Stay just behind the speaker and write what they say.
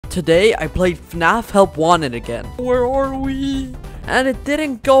today I played FNaF Help Wanted again. Where are we? And it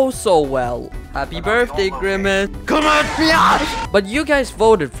didn't go so well. Happy birthday, Grimace. Come on, Fiat! But you guys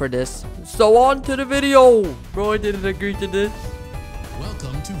voted for this. So on to the video. Bro, I didn't agree to this.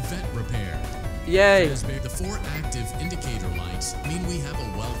 Welcome to Vet Repair. Yay. The 4 active indicator lights mean we have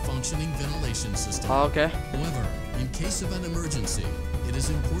a well-functioning ventilation system. Okay. However, in case of an emergency, it is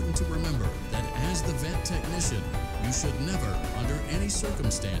important to remember that as the vent technician, you should never, under any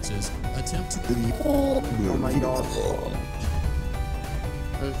circumstances, attempt to... Oh my god.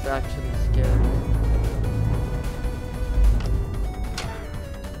 This is actually scary.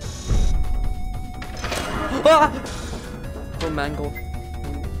 Ah! Oh, mango.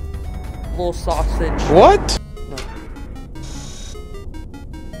 Little sausage. What? No.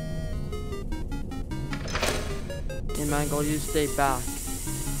 Hey, mango, you stay back.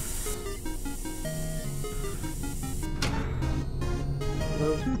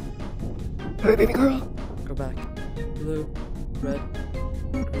 Blue. Hey, baby girl. Go back. Blue. Red.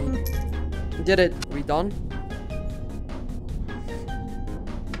 Green. We did it. We done?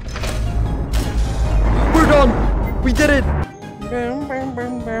 We're done! We did it!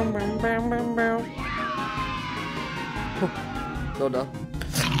 So done.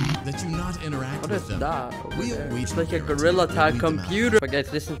 that you not interact What with is them. that? We It's like a gorilla type computer. But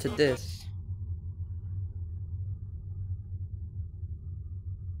guys, listen to this.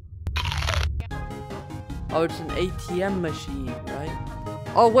 Oh, it's an ATM machine, right?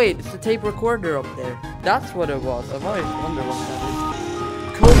 Oh wait, it's a tape recorder up there. That's what it was. I've always wondered what that is.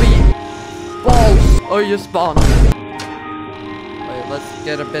 Kobe! Balls! Oh, you spawned. Wait, let's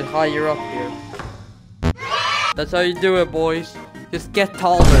get a bit higher up here. That's how you do it, boys. Just get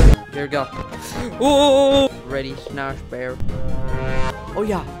taller. Here we go. Ooh! Ready, Snash Bear. Oh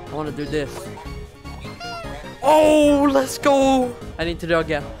yeah, I want to do this. Oh, let's go! I need to do it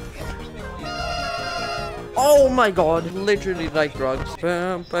again. Oh my god, literally like drugs.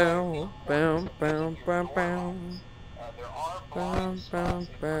 Bam, bam, bam, bam, bam, bam. Where's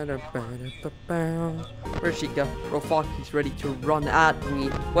Sheikah? Bro, Foxy's ready to run at me.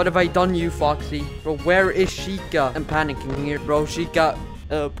 What have I done, you Foxy? Bro, where is Sheikah? I'm panicking here. Bro, Sheikah,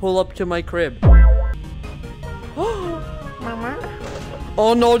 pull up to my crib. Mama?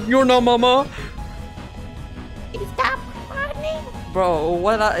 Oh no, you're not Mama. Stop running! Bro,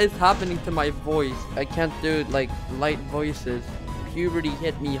 what is happening to my voice? I can't do like light voices. Puberty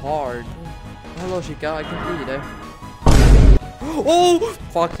hit me hard. Hello, Sheikah, I can see you there. Oh!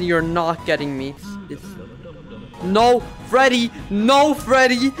 Foxy, you're not getting me. It's... No, Freddy! No,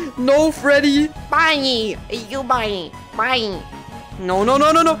 Freddy! No, Freddy! Bye! You bye! Bye! No, no,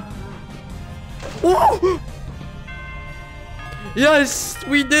 no, no, no! Oh! Yes!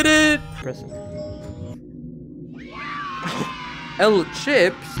 We did it! Press it. L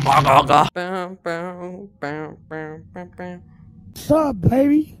chips. What's up,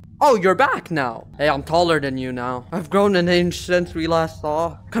 baby? Oh, you're back now. Hey, I'm taller than you now. I've grown an inch since we last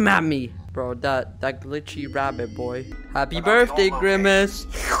saw. Come at me. Bro, that glitchy rabbit boy. Happy birthday, Grimace.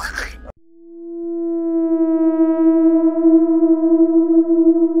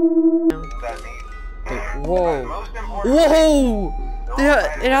 Whoa. Whoa!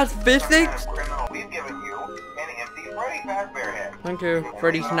 It has physics? Thank you,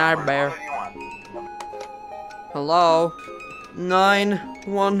 Freddy Snap Bear. Hello?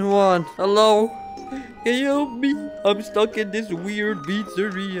 911. Hello? Can you help me? I'm stuck in this weird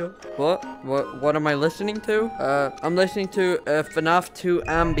pizzeria. What am I listening to? I'm listening to FNaF 2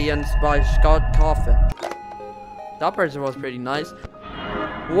 Ambience by Scott Coffin. That person was pretty nice.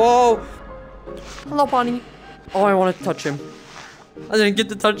 Whoa! Hello, Bonnie. Oh, I want to touch him. I didn't get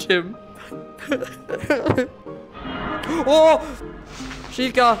to touch him. Oh!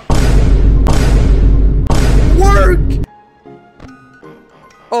 Sheikah! Work!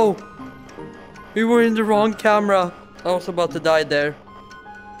 Oh! We were in the wrong camera. I was about to die there.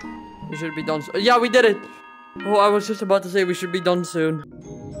 We should be done soon. Yeah, we did it! Oh, I was just about to say we should be done soon.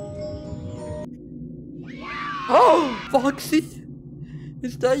 Oh! Foxy!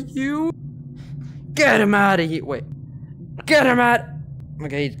 Is that you? Get him out of here! Wait. Get him out!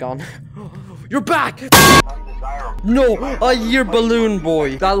 Okay, he's gone. You're back! No, I hear Balloon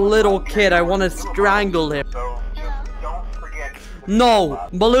Boy. That little kid, I want to strangle him. No,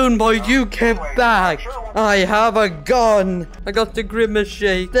 Balloon Boy, you get back. I have a gun. I got the Grimace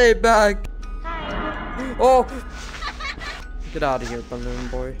shake. Stay back. Oh. Get out of here, Balloon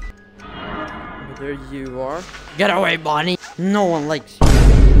Boy. There you are. Get away, Bonnie. No one likes you.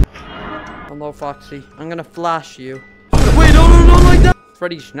 Hello, Foxy. I'm gonna flash you. Wait, no, like that.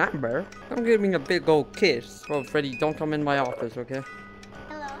 Freddy Snapper. I'm giving a big old kiss. Oh, Freddy, don't come in my office, okay?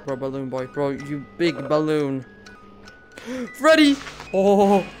 Hello? Bro, balloon boy. Bro, you big balloon. Freddy!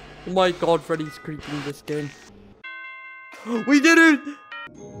 Oh my god, Freddy's creepy in this game. We did it!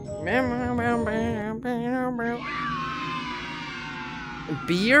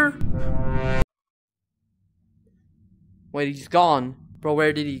 Beer? Wait, he's gone. Bro,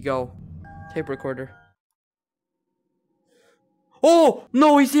 where did he go? Tape recorder. Oh!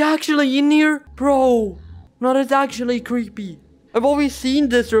 No, is he actually in here? Bro! No, that's actually creepy. I've always seen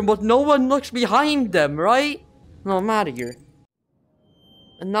this room, but no one looks behind them, right? No, I'm out of here.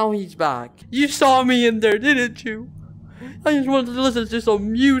 And now he's back. You saw me in there, didn't you? I just wanted to listen to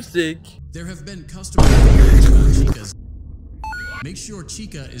some music. There have been customer complaints about Chica's. Make sure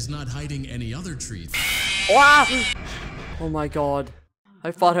Chica is not hiding any other treats. Ah! Oh my god.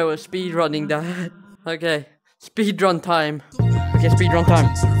 I thought I was speedrunning that. Okay, speedrun time. Okay, speedrun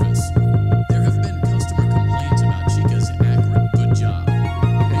time. Service. There have been customer complaints about Chica's accurate good job.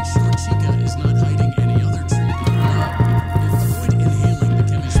 Make sure Chica is not hiding any other treat. Avoid inhaling the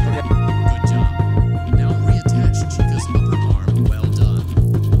chemistry. Good job. Now reattach Chica's upper arm. Well done.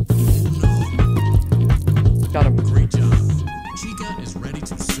 Oh no. Got him. Great job. Chica is ready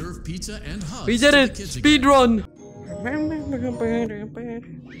to serve pizza and hugs. We did to the it! kids again. Speedrun!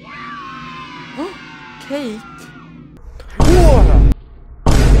 Cake? Whoa!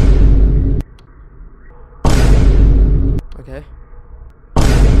 Okay.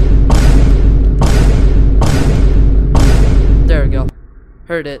 There we go.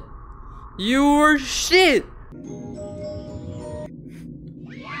 Heard it. You were shit!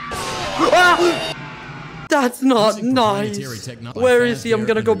 Ah! That's not Using proprietary nice. technology, Where is he? I'm Fazbear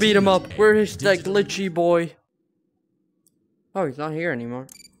gonna go beat him up. Entertainment Where is that digital- glitchy boy? Oh, he's not here anymore.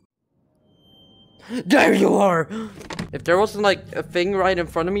 There you are! If there wasn't like a thing right in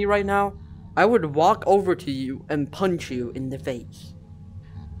front of me right now, I would walk over to you and punch you in the face.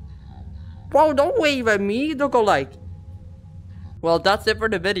 Bro, don't wave at me. Don't go like. Well, that's it for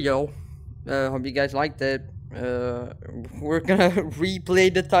the video. Hope you guys liked it. We're gonna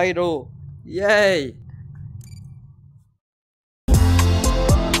replay the title. Yay!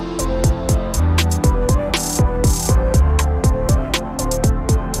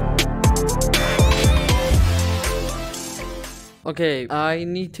 Okay, I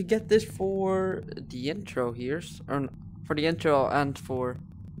need to get this for the intro here, or for the intro and for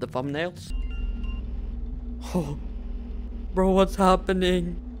the thumbnails. Oh, bro, what's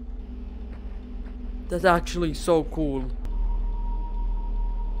happening? That's actually so cool.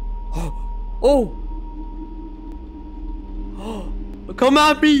 Oh! Oh! Come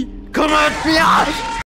at me! Come at me! Ah!